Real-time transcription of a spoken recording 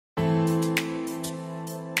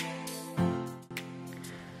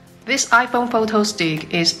This iPhone photo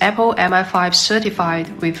stick is Apple MFi Certified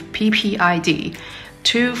with PPID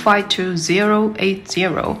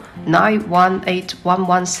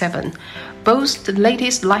 2520809181117. Both the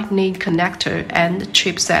latest Lightning connector and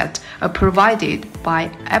chipset are provided by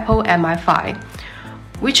Apple MFi,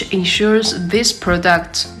 which ensures this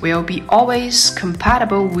product will be always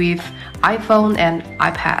compatible with iPhone and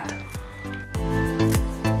iPad.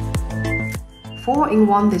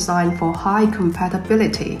 4-in-1 design for high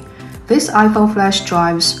compatibility. This iPhone flash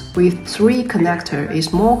drives with 3 connector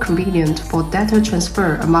is more convenient for data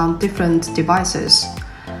transfer among different devices.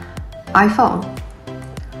 iPhone,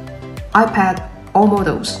 iPad, all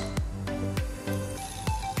models.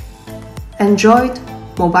 Android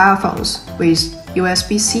mobile phones with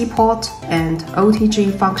USB-C port and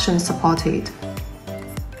OTG function supported.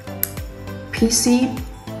 PC,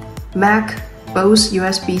 Mac, both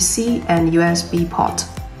USB-C and USB port.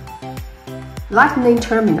 Lightning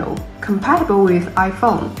terminal, compatible with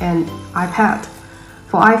iPhone and iPad.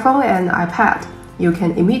 For iPhone and iPad, you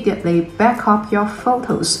can immediately back up your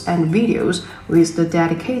photos and videos with the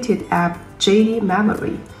dedicated app JD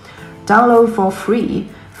Memory. Download for free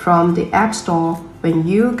from the App Store when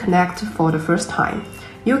you connect for the first time.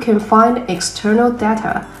 You can find external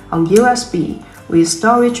data on USB with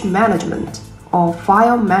storage management or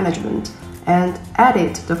file management and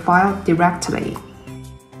edit the file directly.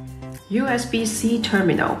 USB-C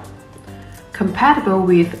terminal, compatible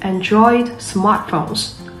with Android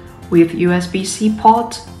smartphones with USB-C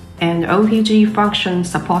port and OTG function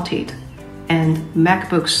supported, and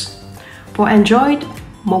MacBooks. For Android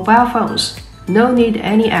mobile phones, no need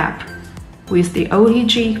any app. With the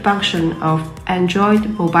OTG function of Android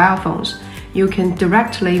mobile phones, you can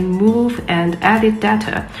directly move and edit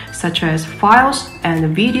data such as files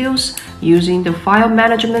and videos using the file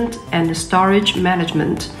management and storage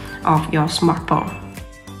management of your smartphone.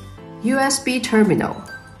 USB terminal,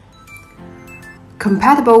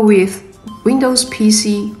 compatible with Windows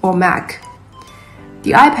PC or Mac.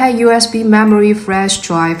 The iPad USB memory flash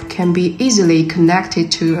drive can be easily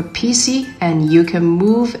connected to a PC, and you can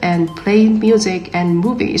move and play music and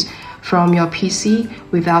movies from your PC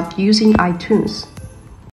without using iTunes.